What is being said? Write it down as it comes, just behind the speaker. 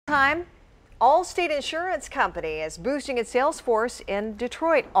Time. Allstate Insurance Company is boosting its sales force in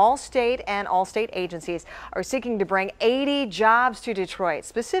Detroit. Allstate and Allstate agencies are seeking to bring 80 jobs to Detroit.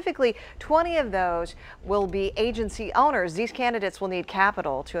 Specifically, 20 of those will be agency owners. These candidates will need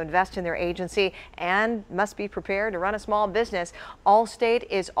capital to invest in their agency and must be prepared to run a small business. Allstate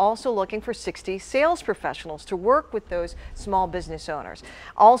is also looking for 60 sales professionals to work with those small business owners.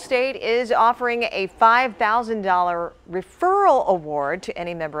 Allstate is offering a $5,000 referral award to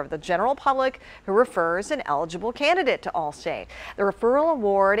any member of the general public who refers an eligible candidate to Allstate. The referral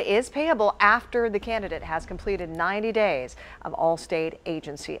award is payable after the candidate has completed 90 days of Allstate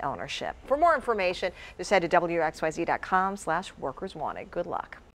agency ownership. For more information, just head to WXYZ.com/workerswanted. Good luck.